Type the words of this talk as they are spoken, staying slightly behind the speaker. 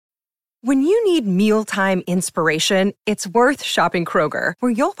When you need mealtime inspiration, it's worth shopping Kroger,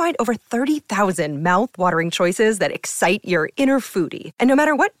 where you'll find over 30,000 mouth-watering choices that excite your inner foodie. And no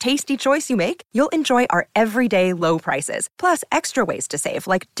matter what tasty choice you make, you'll enjoy our everyday low prices, plus extra ways to save,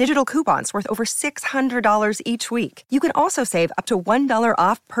 like digital coupons worth over $600 each week. You can also save up to $1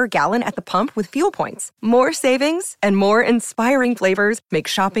 off per gallon at the pump with fuel points. More savings and more inspiring flavors make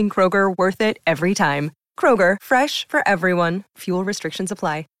shopping Kroger worth it every time. Kroger, fresh for everyone. Fuel restrictions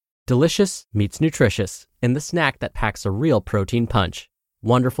apply. Delicious meets nutritious in the snack that packs a real protein punch.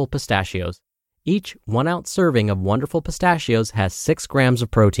 Wonderful Pistachios. Each 1-ounce serving of Wonderful Pistachios has 6 grams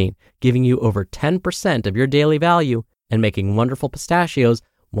of protein, giving you over 10% of your daily value and making Wonderful Pistachios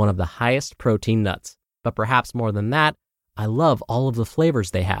one of the highest protein nuts. But perhaps more than that, I love all of the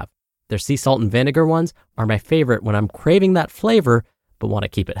flavors they have. Their sea salt and vinegar ones are my favorite when I'm craving that flavor but want to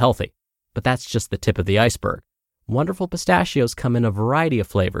keep it healthy. But that's just the tip of the iceberg. Wonderful Pistachios come in a variety of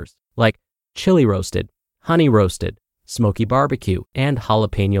flavors, like chili roasted, honey roasted, smoky barbecue, and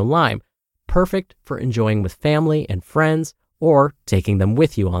jalapeno lime, perfect for enjoying with family and friends or taking them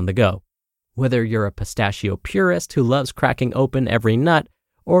with you on the go. Whether you're a pistachio purist who loves cracking open every nut,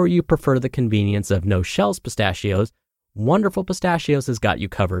 or you prefer the convenience of no-shells pistachios, Wonderful Pistachios has got you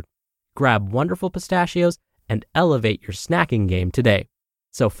covered. Grab Wonderful Pistachios and elevate your snacking game today.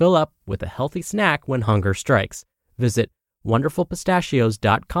 So fill up with a healthy snack when hunger strikes. Visit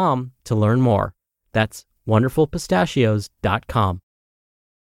wonderfulpistachios.com to learn more. That's wonderfulpistachios.com.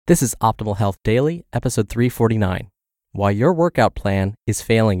 This is Optimal Health Daily, episode 349. Why Your Workout Plan is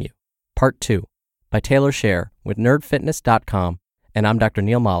Failing You, Part 2, by Taylor Scher with nerdfitness.com, and I'm Dr.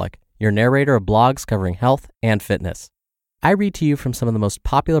 Neil Malik, your narrator of blogs covering health and fitness. I read to you from some of the most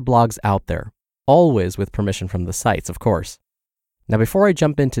popular blogs out there, always with permission from the sites, of course. Now, before I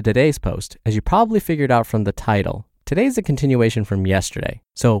jump into today's post, as you probably figured out from the title, today's a continuation from yesterday.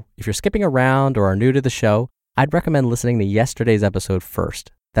 So if you're skipping around or are new to the show, I'd recommend listening to yesterday's episode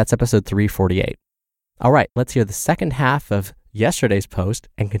first. That's episode 348. All right, let's hear the second half of yesterday's post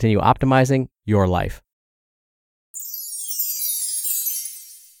and continue optimizing your life.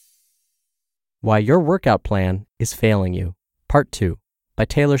 Why Your Workout Plan is Failing You, Part 2, by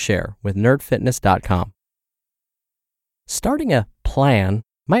Taylor Scher with nerdfitness.com. Starting a plan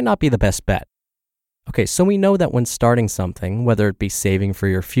might not be the best bet. Okay, so we know that when starting something, whether it be saving for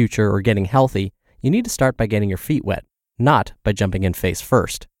your future or getting healthy, you need to start by getting your feet wet, not by jumping in face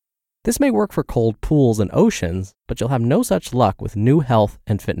first. This may work for cold pools and oceans, but you'll have no such luck with new health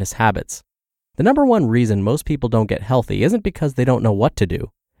and fitness habits. The number one reason most people don't get healthy isn't because they don't know what to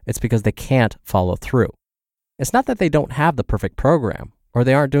do. It's because they can't follow through. It's not that they don't have the perfect program or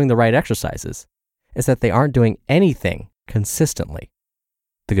they aren't doing the right exercises. It's that they aren't doing anything consistently.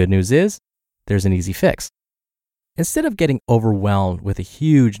 The good news is, there's an easy fix. Instead of getting overwhelmed with a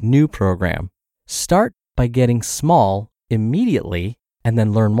huge new program, start by getting small immediately and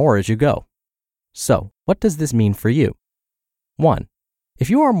then learn more as you go. So, what does this mean for you? 1. If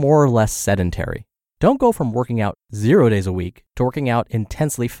you are more or less sedentary, don't go from working out 0 days a week to working out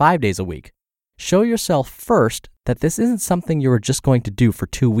intensely 5 days a week. Show yourself first that this isn't something you are just going to do for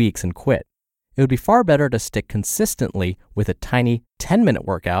 2 weeks and quit. It would be far better to stick consistently with a tiny 10-minute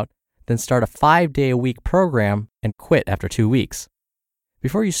workout than start a 5-day-a-week program and quit after 2 weeks.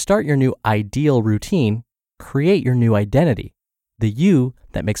 Before you start your new ideal routine, create your new identity, the you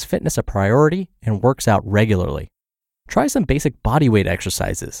that makes fitness a priority and works out regularly. Try some basic bodyweight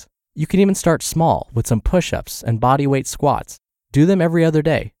exercises. You can even start small with some push-ups and bodyweight squats. Do them every other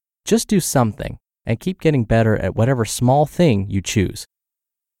day. Just do something and keep getting better at whatever small thing you choose.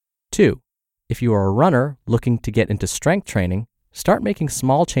 2. If you are a runner looking to get into strength training, start making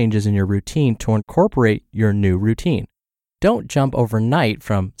small changes in your routine to incorporate your new routine. Don't jump overnight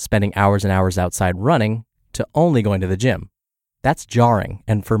from spending hours and hours outside running to only going to the gym. That's jarring,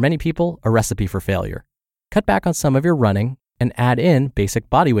 and for many people, a recipe for failure. Cut back on some of your running and add in basic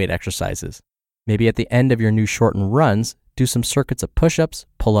bodyweight exercises. Maybe at the end of your new shortened runs, do some circuits of push-ups,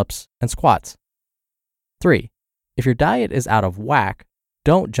 pull-ups, and squats. 3. If your diet is out of whack,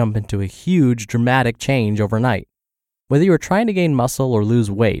 don't jump into a huge, dramatic change overnight. Whether you are trying to gain muscle or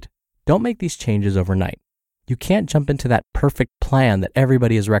lose weight, don't make these changes overnight. You can't jump into that perfect plan that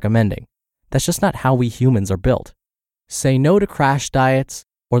everybody is recommending. That's just not how we humans are built. Say no to crash diets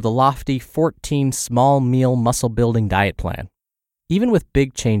or the lofty 14 small meal muscle building diet plan. Even with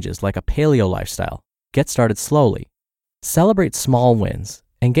big changes like a paleo lifestyle, get started slowly. Celebrate small wins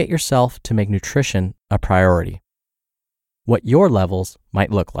and get yourself to make nutrition a priority. What your levels might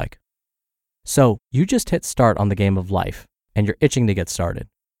look like. So you just hit start on the game of life and you're itching to get started.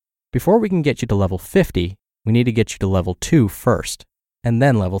 Before we can get you to level 50, we need to get you to level 2 first, and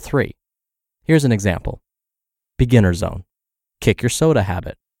then level 3. Here's an example. Beginner zone. Kick your soda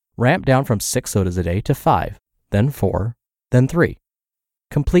habit. Ramp down from 6 sodas a day to 5, then 4, then 3.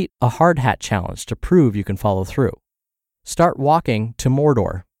 Complete a hard hat challenge to prove you can follow through. Start walking to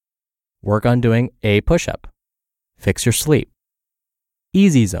Mordor. Work on doing a push-up. Fix your sleep.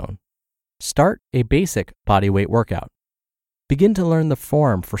 Easy zone. Start a basic body weight workout. Begin to learn the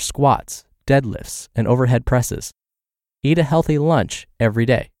form for squats, deadlifts, and overhead presses. Eat a healthy lunch every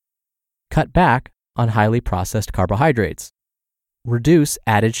day. Cut back on highly processed carbohydrates. Reduce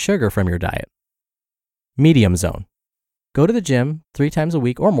added sugar from your diet. Medium zone. Go to the gym 3 times a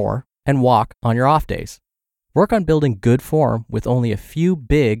week or more and walk on your off days. Work on building good form with only a few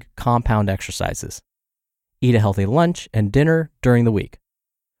big compound exercises. Eat a healthy lunch and dinner during the week.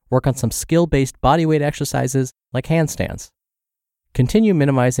 Work on some skill-based bodyweight exercises like handstands. Continue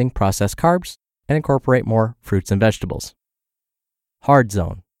minimizing processed carbs and incorporate more fruits and vegetables. Hard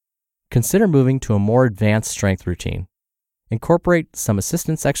zone. Consider moving to a more advanced strength routine. Incorporate some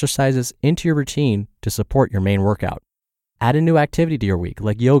assistance exercises into your routine to support your main workout. Add a new activity to your week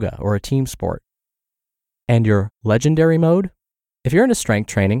like yoga or a team sport. And your legendary mode? If you're into strength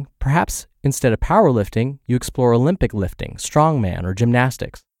training, perhaps instead of powerlifting, you explore Olympic lifting, strongman, or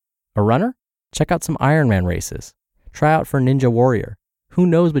gymnastics. A runner? Check out some Ironman races. Try out for Ninja Warrior. Who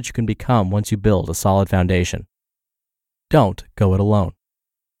knows what you can become once you build a solid foundation? Don't go it alone.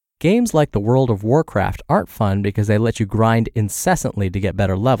 Games like the World of Warcraft aren't fun because they let you grind incessantly to get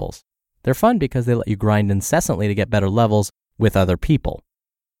better levels. They're fun because they let you grind incessantly to get better levels with other people.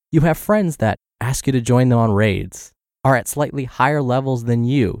 You have friends that ask you to join them on raids, are at slightly higher levels than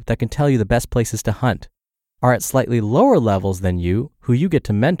you that can tell you the best places to hunt, are at slightly lower levels than you who you get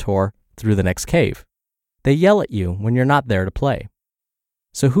to mentor through the next cave. They yell at you when you're not there to play.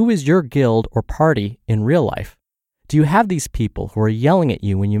 So who is your guild or party in real life? Do you have these people who are yelling at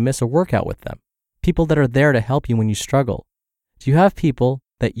you when you miss a workout with them? People that are there to help you when you struggle? Do you have people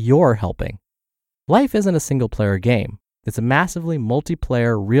that you're helping? Life isn't a single-player game. It's a massively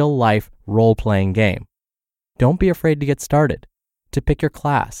multiplayer, real-life, role-playing game. Don't be afraid to get started, to pick your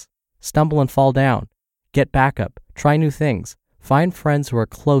class, stumble and fall down, get back up, try new things, find friends who are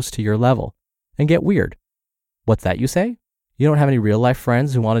close to your level, and get weird. What's that you say? You don't have any real-life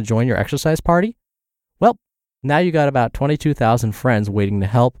friends who want to join your exercise party? Well, now you got about 22,000 friends waiting to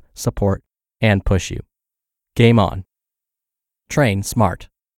help, support, and push you. Game on. Train smart.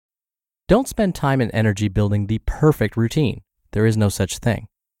 Don't spend time and energy building the perfect routine. There is no such thing.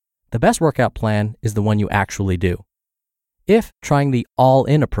 The best workout plan is the one you actually do. If trying the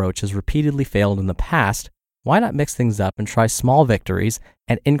all-in approach has repeatedly failed in the past, why not mix things up and try small victories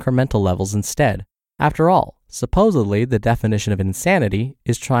and incremental levels instead? After all, supposedly the definition of insanity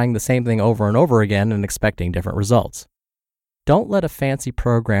is trying the same thing over and over again and expecting different results. Don't let a fancy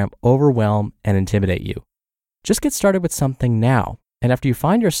program overwhelm and intimidate you. Just get started with something now, and after you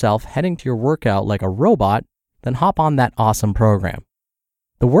find yourself heading to your workout like a robot, then hop on that awesome program.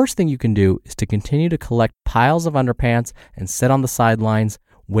 The worst thing you can do is to continue to collect piles of underpants and sit on the sidelines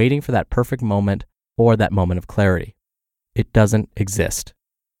waiting for that perfect moment or that moment of clarity. It doesn't exist.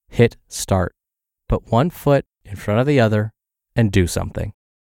 Hit start. Put one foot in front of the other and do something.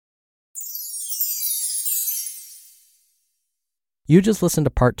 You just listened to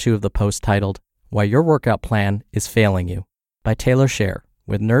part 2 of the post titled, Why Your Workout Plan is Failing You, by Taylor Scher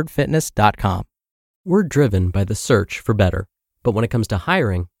with nerdfitness.com. We're driven by the search for better, but when it comes to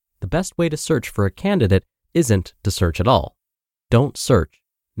hiring, the best way to search for a candidate isn't to search at all. Don't search,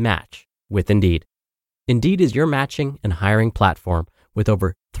 match with Indeed. Indeed is your matching and hiring platform with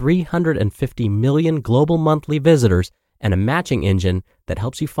over 350 million global monthly visitors and a matching engine that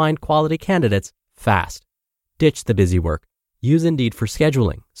helps you find quality candidates fast. Ditch the busy work. Use Indeed for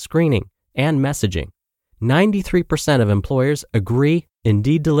scheduling, screening, and messaging. 93% of employers agree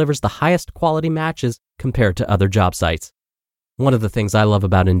Indeed delivers the highest quality matches compared to other job sites. One of the things I love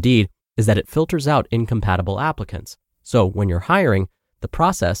about Indeed is that it filters out incompatible applicants. So when you're hiring, the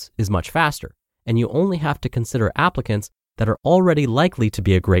process is much faster, and you only have to consider applicants that are already likely to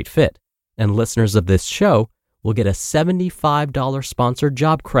be a great fit. And listeners of this show will get a $75 sponsored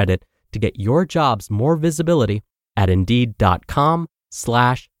job credit to get your jobs more visibility at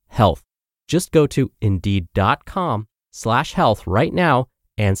Indeed.com/health. Just go to Indeed.com/health right now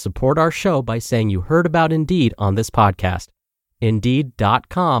and support our show by saying you heard about Indeed on this podcast.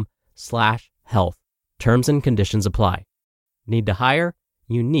 Indeed.com/health. Terms and conditions apply. Need to hire?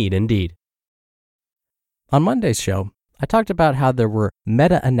 You need Indeed. On Monday's show, I talked about how there were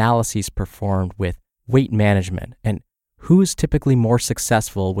meta-analyses performed with weight management and who's typically more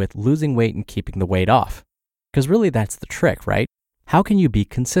successful with losing weight and keeping the weight off. Because really that's the trick, right? How can you be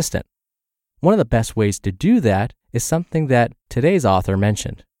consistent? One of the best ways to do that is something that today's author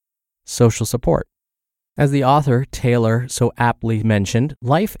mentioned: social support. As the author, Taylor, so aptly mentioned,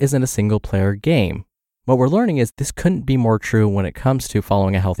 life isn't a single-player game. What we're learning is this couldn't be more true when it comes to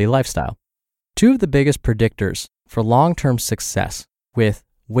following a healthy lifestyle. Two of the biggest predictors for long-term success with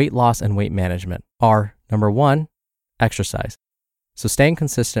weight loss and weight management are, number one, exercise. So staying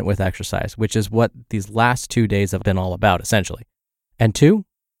consistent with exercise, which is what these last 2 days have been all about, essentially. And two,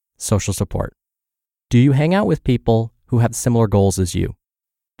 social support. Do you hang out with people who have similar goals as you?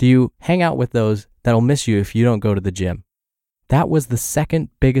 Do you hang out with those that'll miss you if you don't go to the gym? That was the second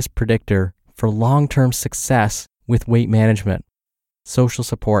biggest predictor for long-term success with weight management: social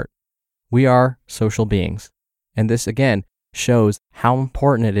support. We are social beings. And this, again, shows how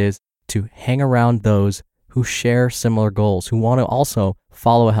important it is to hang around those who share similar goals, who want to also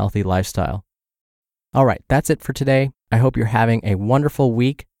follow a healthy lifestyle. All right, that's it for today. I hope you're having a wonderful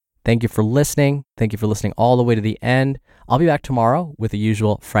week. Thank you for listening. Thank you for listening all the way to the end. I'll be back tomorrow with the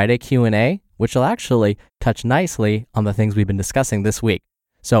usual Friday Q&A, which will actually touch nicely on the things we've been discussing this week.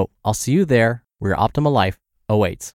 So I'll see you there where your optimal life awaits.